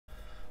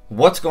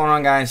What's going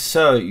on, guys?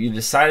 So you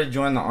decided to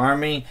join the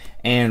Army,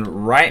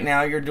 and right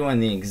now you're doing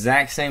the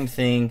exact same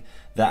thing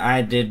that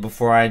I did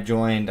before I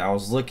joined. I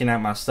was looking at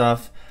my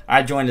stuff.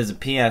 I joined as a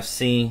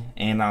PFC,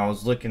 and I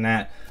was looking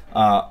at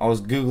I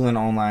was Googling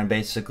online,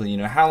 basically, you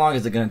know, how long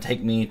is it going to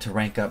take me to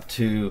rank up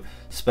to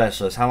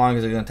specialist? How long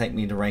is it going to take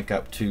me to rank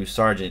up to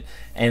sergeant?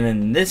 And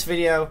in this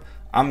video,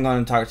 I'm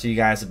going to talk to you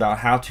guys about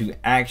how to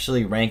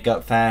actually rank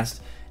up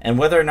fast and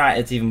whether or not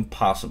it's even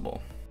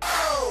possible.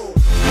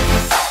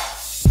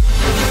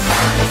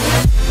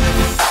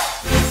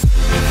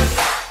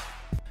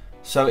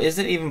 So is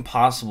it even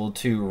possible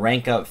to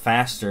rank up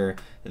faster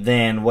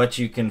than what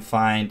you can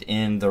find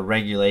in the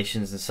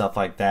regulations and stuff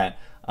like that?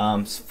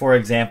 For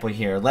example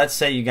here, let's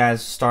say you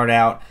guys start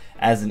out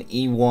as an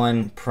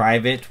E1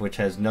 private, which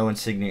has no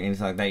insignia or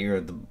anything like that. You're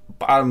at the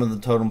bottom of the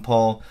totem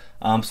pole.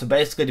 So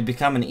basically to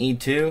become an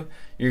E2,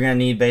 you're going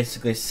to need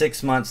basically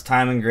 6 months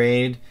time and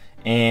grade,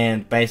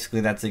 and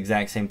basically that's the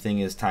exact same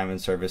thing as time and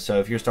service.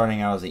 So if you're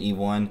starting out as an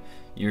E1,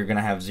 you're going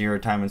to have 0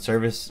 time and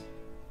service,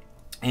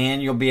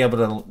 and you'll be able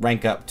to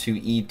rank up to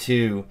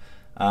E2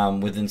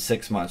 within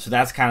 6 months. So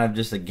that's kind of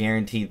just a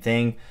guaranteed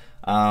thing.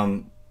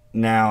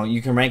 Now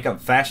you can rank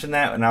up faster than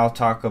that, and I'll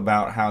talk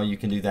about how you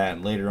can do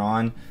that later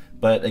on.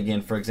 But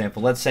again, for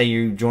example, let's say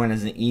you join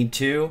as an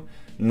E2.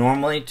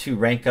 Normally to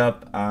rank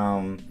up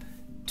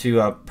to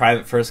a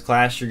private first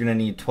class, you're going to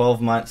need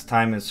 12 months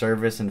time and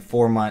service and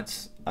 4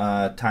 months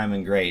time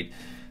and grade.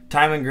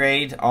 Time and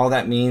grade, all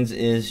that means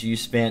is you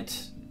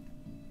spent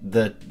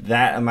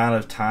that amount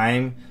of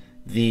time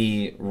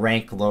the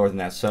rank lower than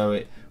that.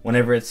 So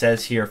whenever it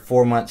says here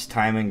 4 months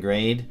time and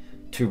grade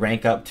to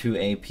rank up to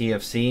a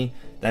PFC,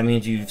 that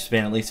means you've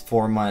spent at least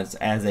 4 months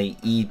as a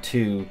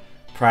E2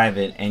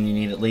 private, and you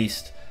need at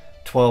least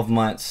 12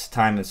 months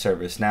time and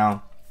service.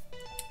 Now,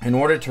 in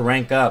order to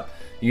rank up,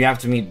 you have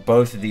to meet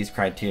both of these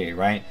criteria,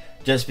 right?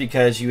 Just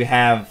because you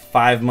have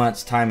 5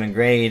 months time and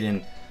grade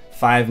and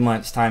 5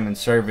 months time and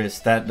service,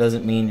 that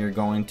doesn't mean you're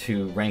going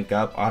to rank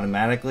up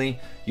automatically.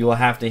 You will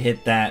have to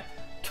hit that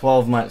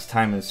 12 months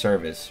time and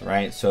service,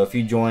 right? So if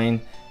you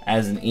join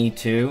as an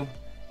E2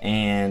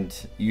 and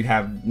you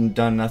have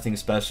done nothing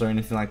special or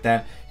anything like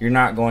that, you're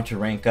not going to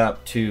rank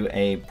up to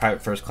a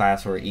private first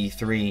class or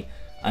E3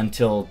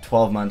 until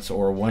 12 months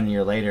or 1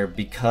 year later,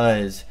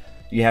 because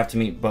you have to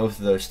meet both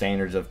of those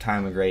standards of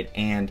time and grade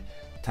and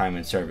time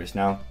and service.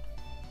 Now,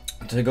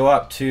 to go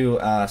up to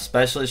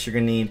specialist, you're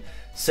going to need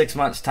 6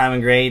 months time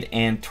and grade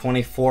and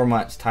 24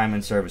 months time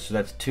and service. So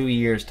that's 2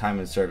 years time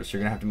and service.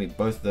 You're going to have to meet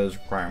both of those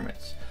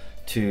requirements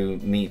to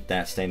meet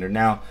that standard.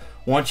 Now,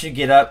 once you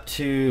get up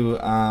to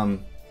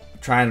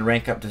trying to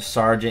rank up to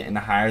sergeant and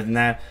higher than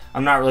that,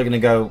 I'm not really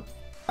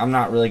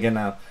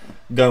gonna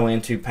go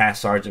into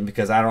past sergeant,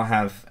 because I don't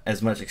have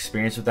as much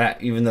experience with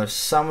that, even though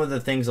some of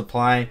the things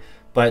apply.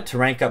 But to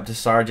rank up to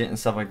sergeant and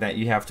stuff like that,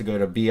 you have to go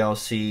to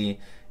BLC,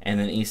 and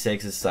then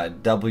E6 is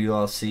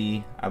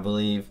WLC, I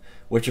believe,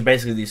 which are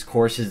basically these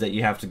courses that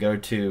you have to go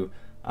to,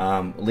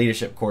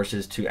 leadership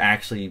courses, to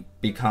actually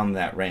become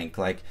that rank.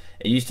 Like,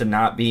 it used to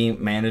not be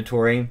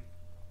mandatory,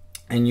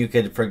 and you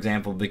could, for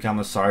example, become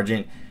a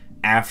sergeant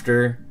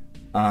after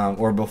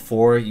or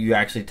before you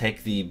actually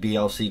take the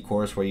BLC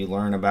course, where you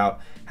learn about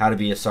how to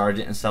be a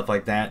sergeant and stuff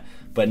like that.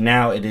 But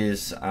now it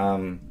is,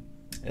 and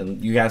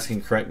you guys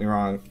can correct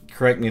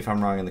me if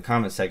I'm wrong in the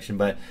comment section,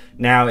 but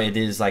now it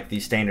is like the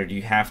standard.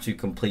 You have to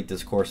complete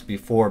this course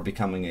before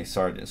becoming a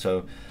sergeant.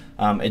 So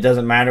it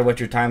doesn't matter what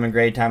your time and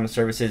grade, time and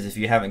service is. If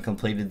you haven't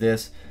completed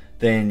this,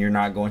 then you're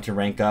not going to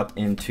rank up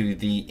into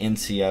the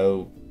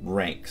NCO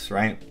ranks,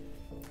 right?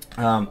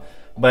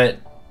 But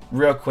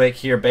real quick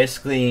here,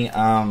 basically,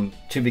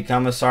 to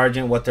become a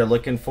sergeant, what they're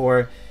looking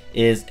for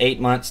is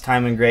 8 months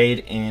time and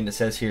grade, and it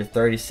says here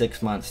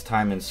 36 months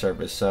time and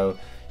service. So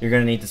you're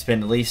going to need to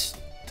spend at least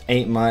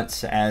 8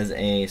 months as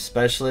a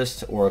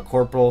specialist or a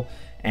corporal,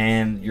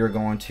 and you're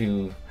going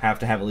to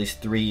have at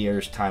least 3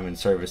 years time and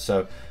service.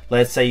 So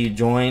let's say you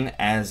join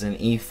as an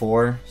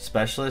E4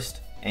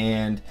 specialist,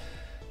 and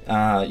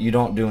you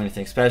don't do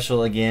anything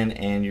special again,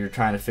 and you're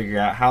trying to figure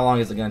out how long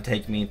is it going to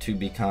take me to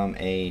become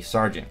a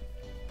sergeant.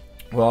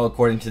 Well,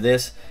 according to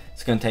this,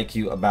 it's going to take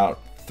you about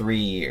 3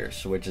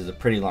 years, which is a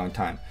pretty long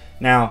time.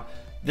 Now,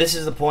 this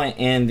is the point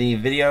in the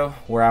video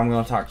where I'm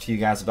going to talk to you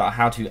guys about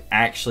how to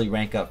actually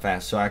rank up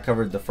fast. So I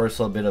covered the first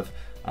little bit of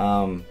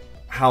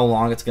how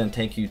long it's going to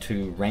take you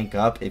to rank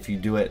up if you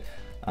do it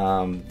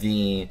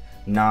the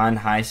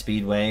non-high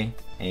speed way,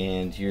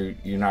 and you're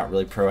not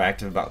really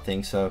proactive about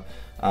things. So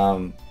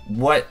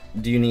what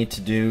do you need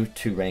to do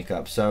to rank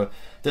up? So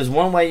there's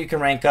one way you can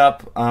rank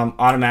up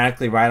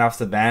automatically right off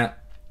the bat,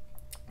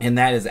 and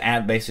that is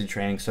at basic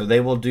training. So they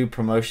will do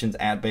promotions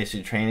at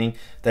basic training.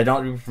 They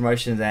don't do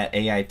promotions at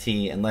AIT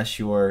unless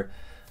you're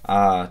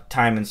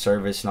time and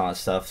service and all that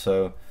stuff.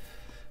 So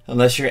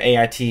unless your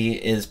AIT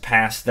is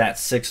past that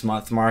 6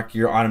 month mark,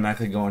 you're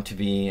automatically going to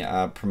be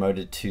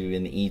promoted to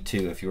an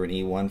E2 if you were an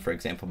E1, for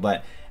example.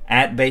 But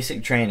at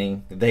basic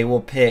training, they will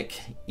pick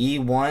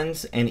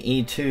E1s and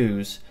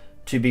E2s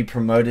to be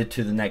promoted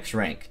to the next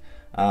rank.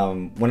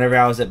 Whenever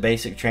I was at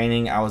basic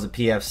training, I was a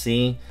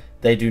PFC.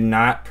 they do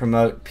not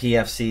promote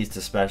PFCs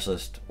to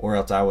specialist, or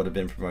else I would have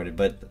been promoted.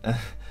 But I'm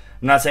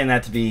not saying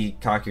that to be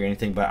cocky or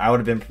anything, but I would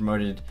have been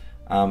promoted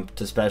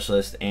to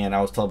specialist, and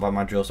I was told by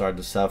my drill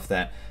sergeant stuff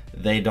that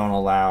they don't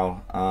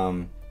allow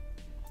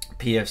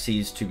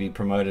PFCs to be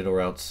promoted,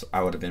 or else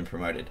I would have been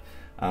promoted.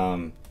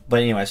 But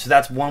anyway, so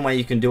that's one way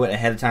you can do it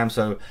ahead of time.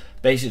 So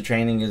basic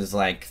training is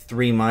like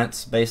 3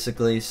 months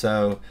basically.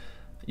 So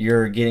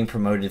you're getting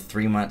promoted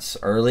 3 months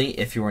early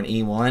if you're an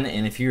E1,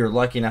 and if you're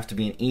lucky enough to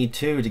be an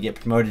E2 to get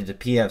promoted to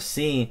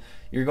PFC,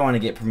 you're going to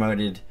get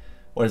promoted,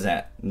 what is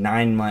that,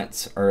 9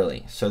 months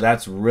early. So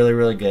that's really,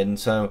 really good. And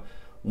so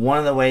one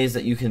of the ways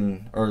that you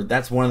can, or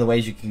that's one of the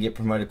ways you can get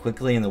promoted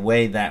quickly, and the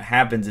way that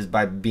happens is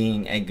by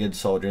being a good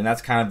soldier. And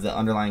that's kind of the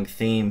underlying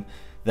theme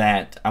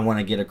that I want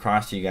to get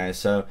across to you guys.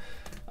 So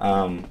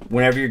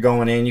whenever you're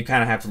going in, you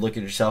kind of have to look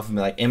at yourself and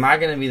be like, am I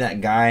going to be that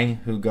guy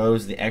who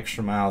goes the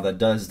extra mile, that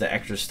does the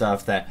extra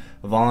stuff, that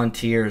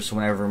volunteers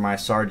whenever my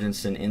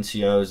sergeants and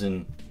NCOs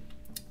and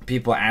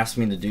people ask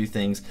me to do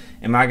things?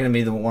 Am I going to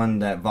be the one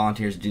that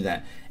volunteers to do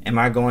that? Am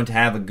I going to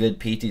have a good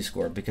PT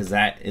score? Because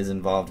that is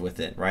involved with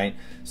it, right?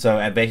 So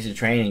at basic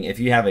training, if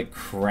you have a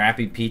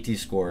crappy PT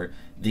score,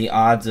 the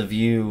odds of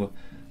you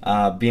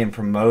being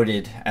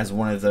promoted as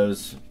one of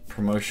those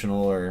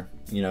promotional, or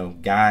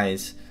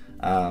guys,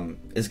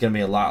 is going to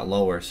be a lot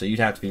lower. So you'd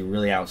have to be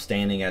really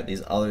outstanding at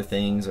these other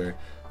things, or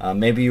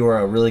maybe you are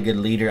a really good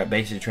leader at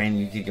basic training,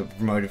 you could get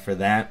promoted for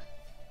that.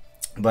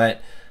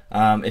 But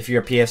if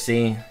you're a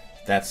PFC,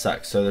 that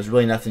sucks. So there's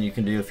really nothing you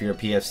can do if you're a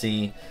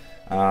PFC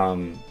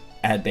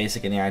at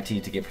basic and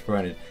AIT to get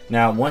promoted.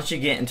 Now once you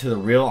get into the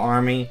real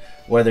Army,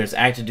 whether it's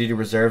active duty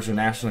reserves or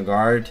National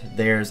Guard,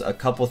 there's a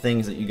couple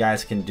things that you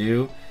guys can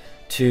do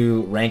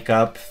to rank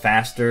up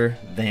faster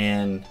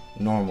than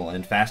normal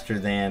and faster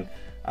than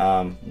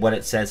what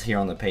it says here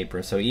on the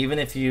paper. So even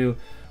if you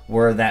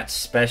were that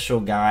special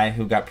guy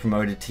who got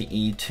promoted to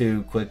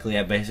E2 quickly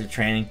at basic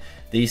training,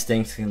 these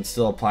things can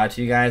still apply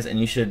to you guys,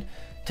 and you should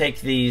take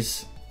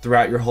these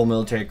throughout your whole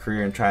military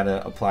career and try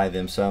to apply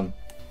them. So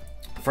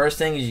first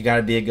thing is you got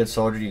to be a good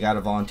soldier, you got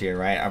to volunteer,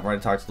 right? I've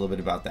already talked a little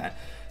bit about that.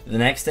 The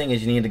next thing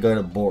is you need to go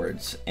to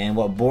boards. And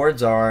what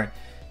boards are,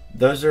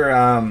 those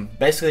are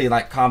basically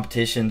like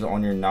competitions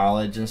on your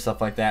knowledge and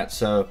stuff like that.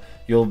 So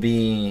you'll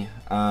be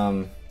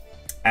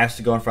asked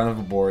to go in front of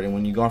a board, and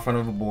when you go in front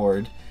of a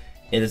board,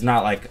 it is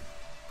not like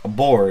a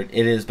board,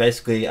 it is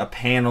basically a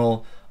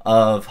panel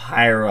of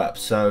higher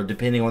ups. So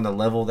depending on the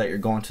level that you're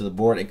going to the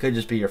board, it could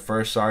just be your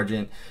first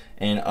sergeant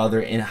and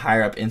other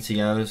higher up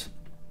NCOs,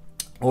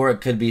 or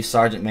it could be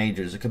sergeant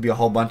majors, it could be a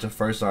whole bunch of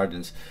first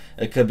sergeants,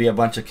 it could be a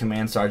bunch of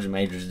command sergeant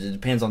majors. It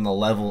depends on the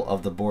level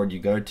of the board you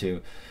go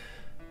to.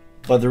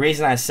 But the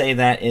reason I say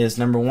that is,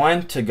 number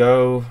one,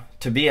 to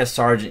be a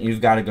sergeant,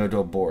 you've got to go to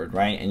a board,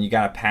 right? And you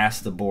got to pass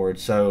the board.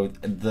 So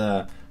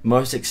the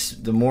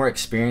more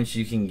experience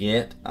you can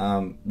get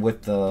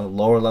with the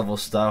lower level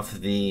stuff,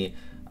 the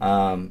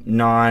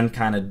non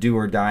kind of do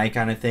or die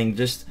kind of thing,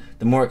 just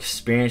the more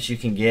experience you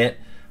can get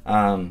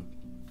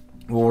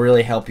will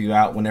really help you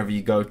out whenever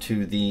you go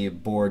to the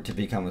board to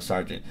become a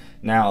sergeant.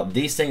 Now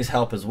these things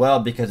help as well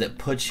because it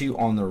puts you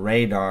on the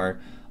radar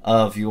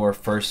of your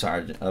first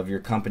sergeant, of your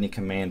company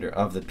commander,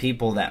 of the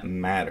people that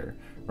matter,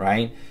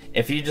 right?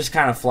 If you just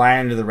kind of fly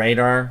under the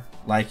radar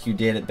like you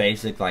did at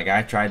basic, like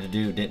I tried to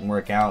do, it didn't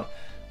work out,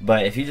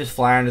 but if you just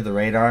fly under the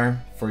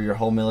radar for your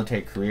whole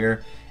military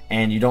career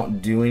and you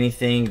don't do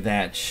anything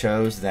that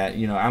shows that,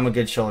 I'm a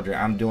good soldier,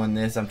 I'm doing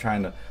this, I'm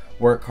trying to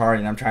work hard,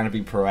 and I'm trying to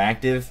be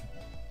proactive,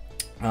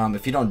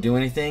 if you don't do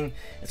anything,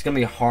 it's going to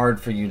be hard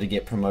for you to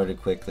get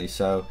promoted quickly.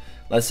 So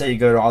let's say you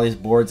go to all these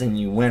boards and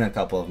you win a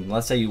couple of them.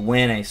 Let's say you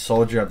win a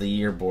Soldier of the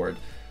Year board.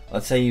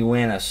 Let's say you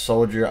win a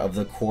Soldier of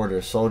the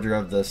Quarter, Soldier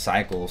of the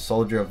Cycle,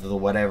 Soldier of the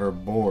whatever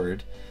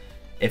board.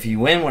 If you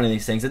win one of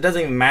these things, it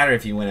doesn't even matter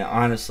if you win it,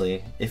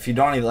 honestly. If you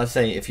don't even, let's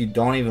say if you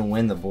don't even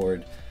win the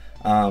board,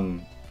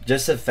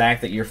 just the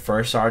fact that your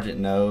first sergeant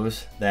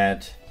knows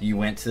that you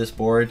went to this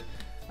board,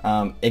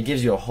 it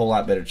gives you a whole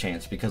lot better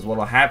chance, because what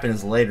will happen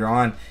is later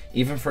on,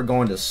 even for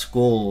going to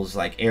schools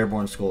like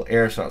airborne school,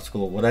 air assault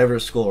school, whatever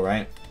school,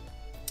 right?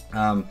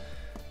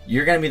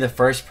 You're going to be the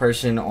first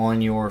person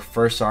on your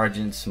first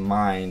sergeant's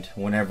mind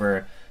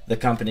whenever the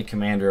company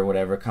commander or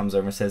whatever comes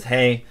over and says,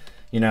 hey,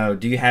 do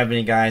you have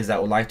any guys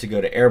that would like to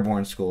go to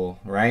airborne school,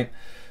 right?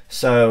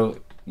 So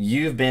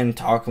you've been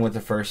talking with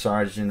the first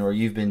sergeant, or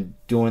you've been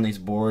doing these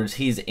boards,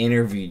 he's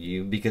interviewed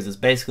you, because it's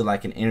basically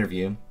like an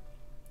interview.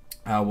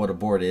 What a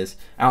board is,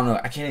 I don't know,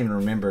 I can't even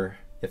remember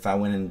if I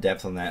went in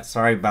depth on that.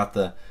 Sorry about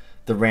the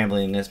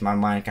ramblingness, my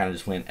mind kind of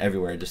just went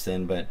everywhere just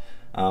then. But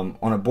on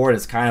a board,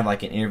 it's kind of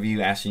like an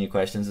interview, asking you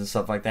questions and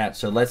stuff like that.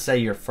 So let's say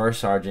your first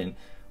sergeant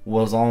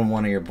was on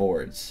one of your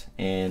boards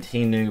and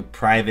he knew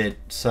Private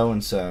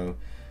so-and-so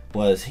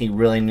he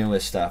really knew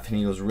his stuff and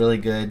he was really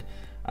good,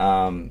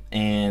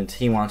 and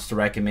he wants to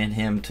recommend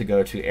him to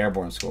go to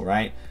airborne school,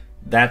 right?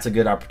 That's a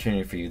good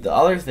opportunity for you. The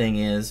other thing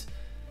is,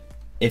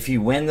 if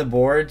you win the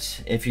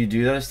boards, if you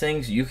do those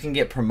things, you can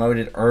get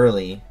promoted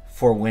early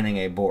for winning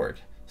a board.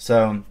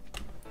 So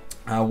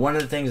one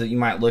of the things that you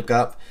might look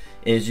up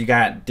is you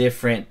got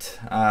different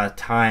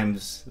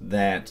times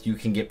that you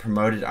can get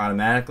promoted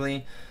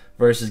automatically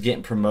versus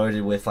getting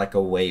promoted with like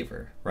a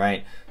waiver,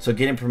 right? So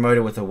getting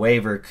promoted with a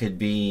waiver could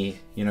be,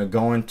 you know,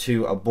 going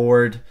to a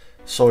board,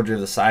 soldier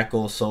of the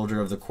cycle, soldier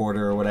of the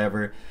quarter, or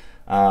whatever.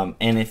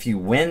 And if you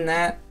win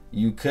that,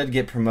 you could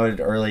get promoted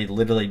early,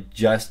 literally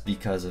just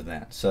because of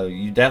that. So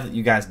you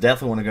guys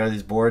definitely want to go to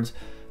these boards,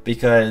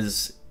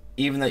 because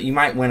even though you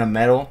might win a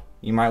medal,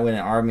 you might win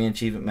an Army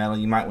Achievement Medal,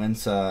 you might win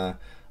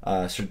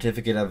a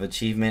Certificate of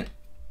Achievement,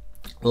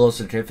 a little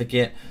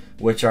certificate,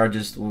 which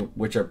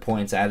are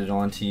points added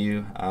on to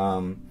you.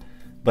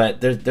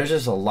 But there's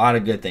just a lot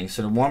of good things.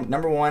 So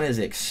number one is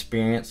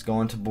experience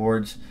going to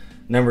boards.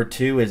 Number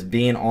two is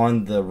being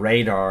on the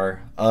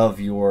radar of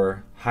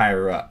your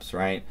higher ups,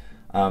 right?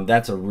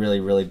 That's a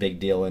really big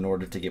deal in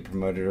order to get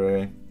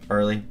promoted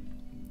early.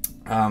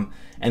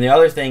 And the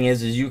other thing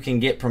is you can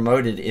get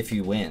promoted if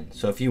you win.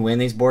 So if you win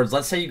these boards,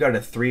 let's say you go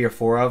to 3 or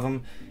 4 of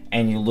them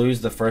and you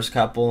lose the first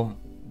couple,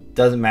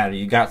 doesn't matter,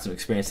 you got some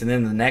experience. And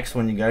then the next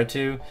one you go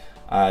to,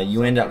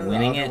 you end up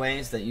winning it.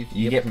 Ways that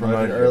you get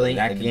promoted early.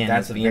 Again,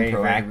 that's being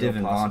proactive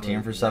and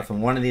volunteering for stuff.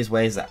 And one of these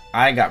ways that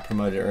I got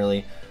promoted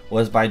early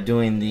was by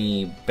doing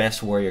the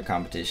Best Warrior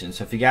competition.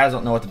 So if you guys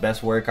don't know what the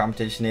Best Warrior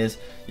competition is,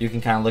 you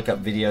can kind of look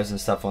up videos and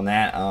stuff on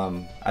that.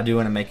 I do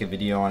want to make a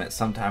video on it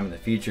sometime in the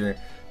future,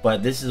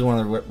 but this is one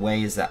of the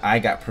ways that I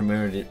got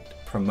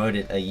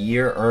promoted a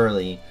year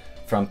early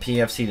from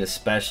PFC to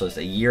Specialist,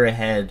 a year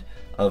ahead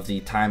of the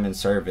time in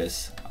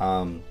service,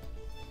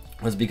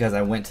 was because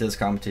I went to this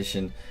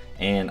competition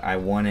and I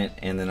won it,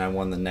 and then I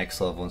won the next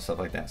level and stuff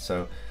like that.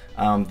 So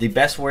the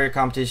Best Warrior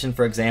competition,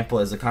 for example,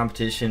 is a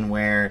competition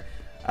where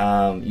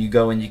you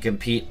go and you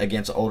compete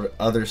against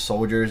other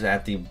soldiers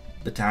at the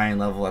battalion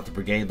level, at the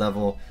brigade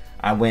level.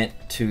 I went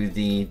to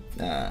the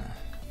I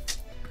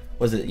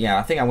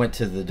think I went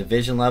to the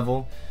division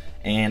level,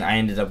 and I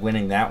ended up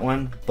winning that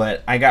one.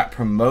 But I got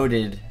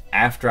promoted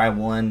after I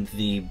won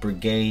the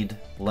brigade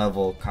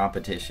level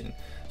competition.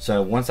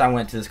 So once I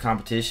went to this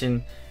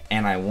competition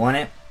and I won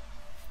it,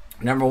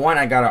 number one,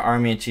 I got an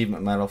Army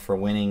Achievement Medal for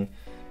winning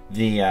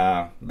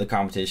the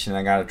competition.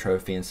 I got a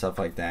trophy and stuff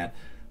like that.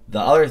 The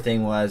other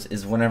thing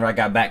is whenever I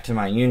got back to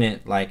my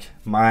unit, like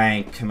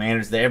my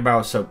commanders, everybody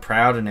was so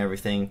proud and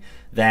everything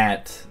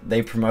that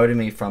they promoted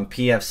me from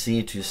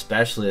PFC to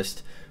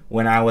Specialist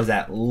when I was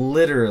at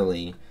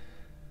literally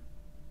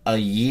a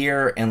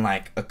year and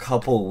like a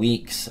couple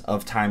weeks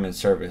of time in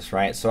service,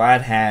 right? So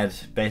I'd had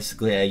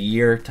basically a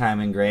year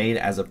time and grade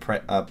as a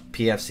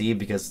PFC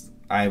because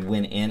I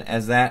went in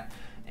as that,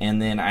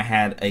 and then I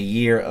had a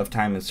year of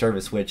time in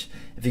service, which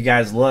if you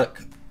guys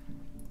look,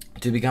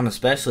 to become a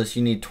specialist,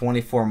 you need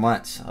 24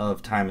 months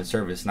of time in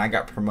service. And I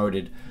got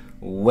promoted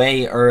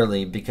way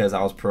early because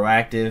I was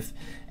proactive,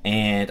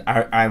 and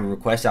I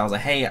requested, I was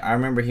like, hey, I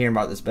remember hearing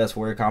about this Best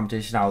Warrior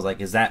competition. I was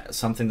like, is that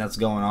something that's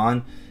going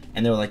on?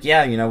 And they were like,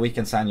 yeah, you know, we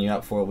can sign you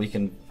up for it. We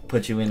can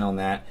put you in on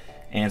that.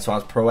 And so I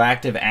was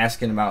proactive,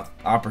 asking about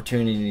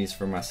opportunities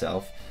for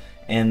myself.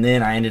 And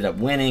then I ended up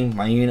winning.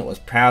 My unit was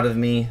proud of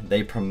me.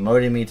 They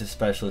promoted me to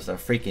specialist a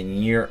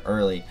freaking year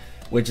early,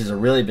 which is a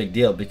really big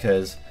deal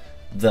because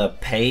the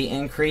pay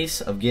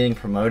increase of getting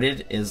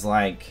promoted is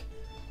like,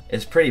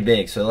 it's pretty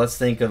big. So let's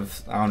think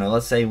of, I don't know,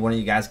 let's say one of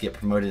you guys get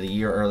promoted a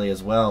year early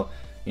as well.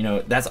 You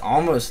know, that's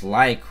almost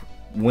like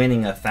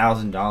winning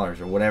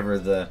 $1,000 or whatever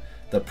the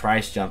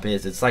price jump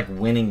is. It's like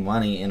winning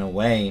money in a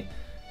way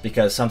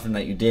because something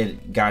that you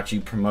did got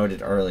you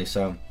promoted early.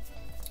 So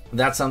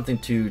that's something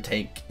to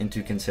take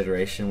into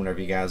consideration whenever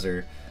you guys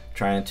are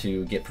trying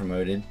to get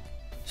promoted.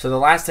 So the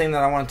last thing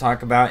that I want to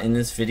talk about in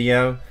this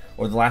video,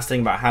 or the last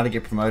thing about how to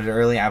get promoted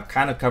early, I've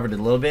kind of covered it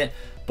a little bit,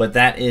 but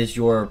that is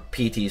your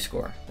PT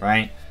score,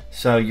 right?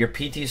 So your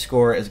PT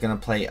score is going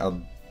to play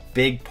a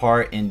big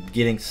part in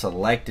getting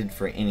selected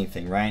for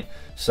anything, right?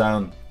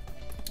 So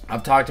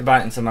I've talked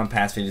about it in some of my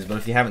past videos, but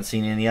if you haven't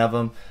seen any of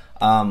them,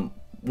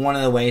 one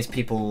of the ways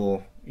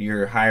people,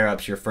 your higher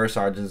ups, your first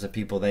sergeants, the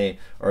people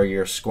or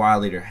your squad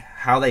leader,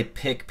 how they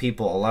pick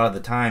people a lot of the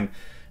time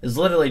is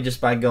literally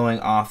just by going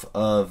off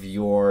of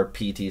your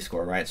PT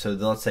score, right? So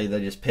let's say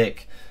they just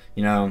pick,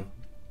 you know,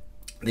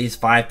 these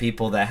 5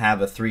 people that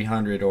have a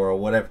 300 or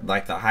whatever,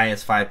 like the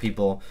highest 5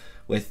 people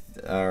with,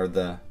 or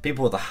the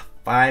people with the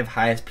 5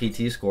 highest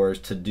PT scores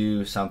to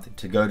do something,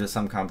 to go to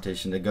some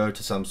competition, to go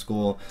to some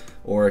school,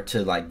 or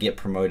to like get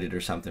promoted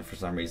or something for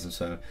some reason.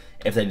 So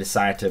if they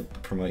decide to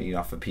promote you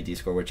off a PT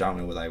score, which I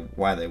don't know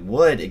why they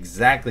would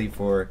exactly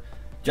for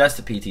just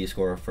a PT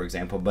score, for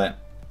example, but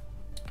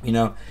you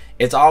know,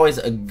 it's always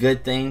a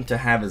good thing to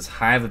have as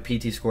high of a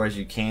PT score as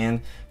you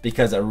can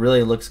because it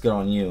really looks good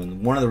on you.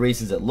 And one of the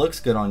reasons it looks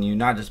good on you,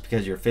 not just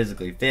because you're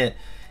physically fit,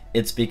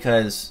 it's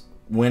because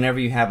whenever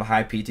you have a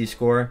high PT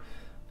score,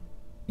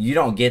 you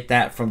don't get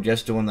that from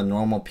just doing the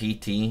normal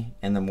PT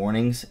in the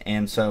mornings.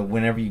 And so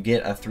whenever you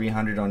get a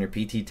 300 on your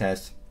PT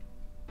test,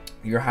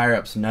 your higher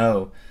ups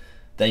know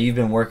that you've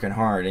been working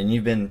hard and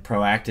you've been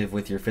proactive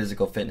with your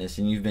physical fitness,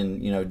 and you've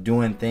been, you know,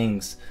 doing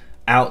things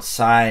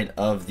outside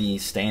of the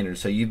standard.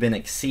 So you've been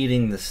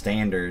exceeding the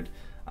standard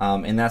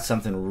And that's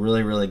something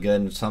really, really good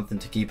and something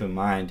to keep in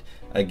mind,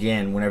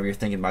 again, whenever you're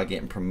thinking about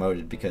getting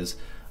promoted. Because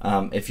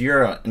if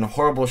you're in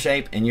horrible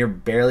shape and you're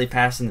barely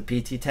passing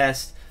the PT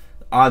test,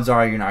 odds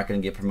are you're not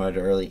going to get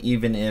promoted early,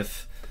 even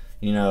if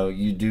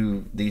you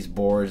do these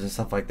boards and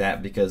stuff like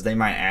that, because they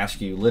might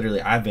ask you,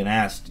 literally, I've been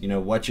asked,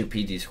 what's your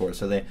PT score?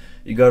 So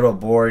you go to a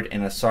board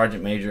and a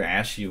sergeant major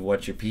asks you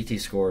what's your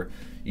PT score.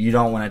 You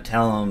don't want to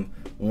tell them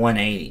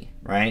 180,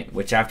 right?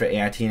 Which after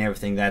AIT and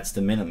everything, that's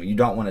the minimum. You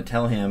don't want to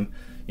tell him,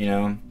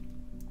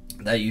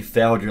 that you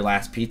failed your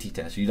last PT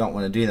test. You don't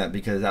want to do that,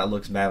 because that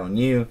looks bad on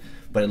you,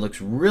 but it looks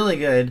really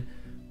good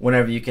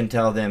whenever you can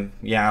tell them,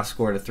 yeah, I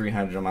scored a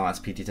 300 on my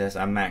last PT test.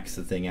 I maxed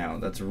the thing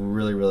out. That's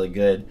really, really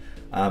good.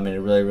 And it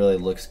really, really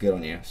looks good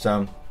on you.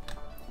 So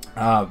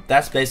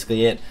that's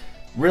basically it.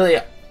 Really,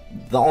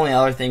 the only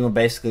other thing would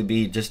basically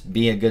be just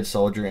be a good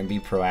soldier and be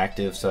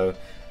proactive. So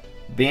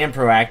being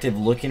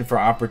proactive, looking for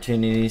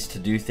opportunities to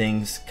do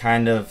things,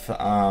 kind of,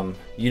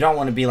 you don't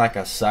want to be like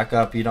a suck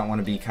up. You don't want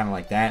to be kind of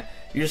like that.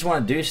 You just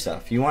want to do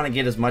stuff. You want to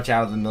get as much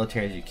out of the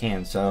military as you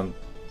can. So,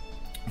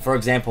 for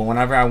example,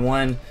 whenever I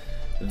won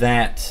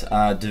that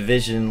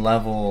division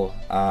level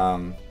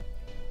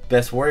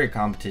Best Warrior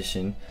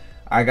competition,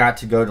 I got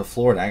to go to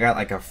Florida. I got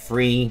like a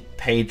free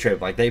paid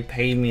trip. Like, they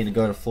paid me to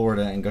go to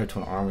Florida and go to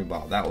an Army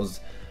ball. That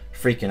was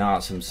freaking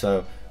awesome.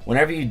 So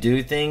whenever you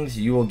do things,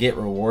 you will get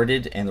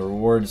rewarded, and the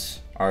rewards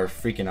are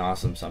freaking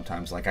awesome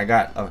sometimes. Like, I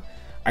got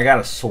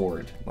a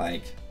sword.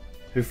 Like,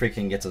 who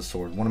freaking gets a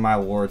sword? One of my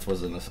awards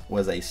was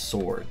a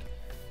sword,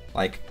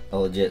 like a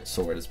legit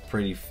sword. It's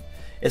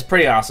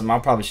pretty awesome. I'll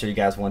probably show you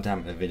guys one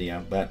time in a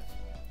video. But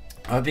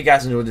I hope you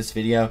guys enjoyed this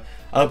video.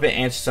 I hope it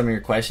answers some of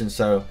your questions.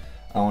 So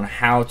on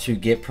how to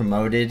get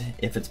promoted,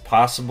 if it's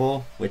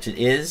possible, which it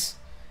is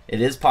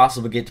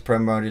possible to get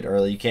promoted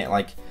early. You can't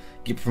like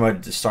get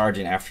promoted to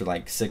sergeant after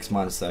like 6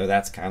 months, though.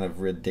 That's kind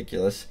of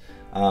ridiculous.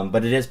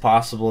 But it is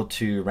possible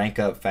to rank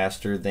up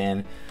faster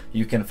than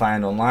you can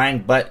find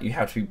online, but you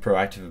have to be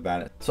proactive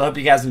about it. So I hope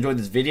you guys enjoyed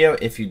this video.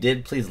 If you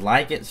did, please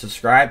like it,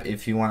 subscribe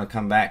if you want to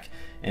come back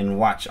and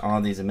watch all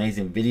these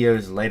amazing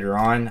videos later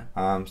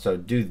on. So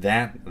do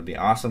that. It would be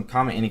awesome.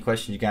 Comment any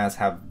questions you guys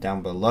have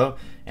down below,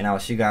 and I will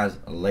see you guys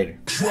later.